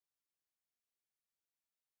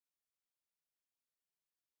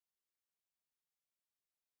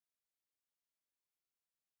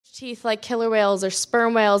teeth like killer whales or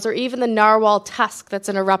sperm whales, or even the narwhal tusk that's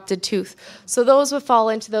an erupted tooth. So those would fall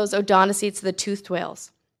into those odontocetes, the toothed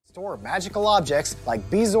whales. Store magical objects like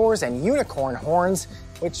bezoars and unicorn horns,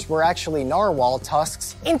 which were actually narwhal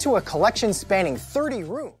tusks, into a collection spanning 30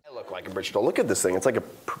 rooms. I look like a bridge door. Look at this thing. It's like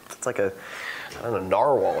a I don't know,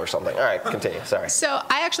 narwhal or something. All right, continue. Sorry. So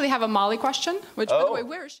I actually have a Molly question, which, by the way,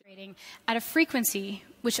 where is she? At a frequency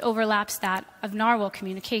which overlaps that of narwhal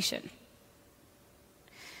communication.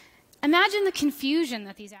 Imagine the confusion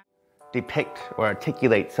that these depict or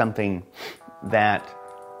articulate something that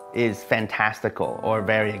is fantastical or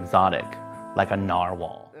very exotic, like a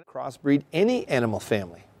narwhal. Crossbreed any animal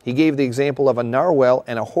family. He gave the example of a narwhal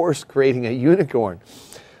and a horse creating a unicorn.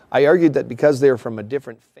 I argued that because they're from a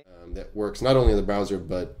different that works not only in the browser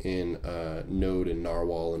but in Node and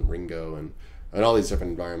Narwhal and Ringo and all these different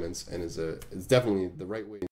environments, and it's definitely the right way.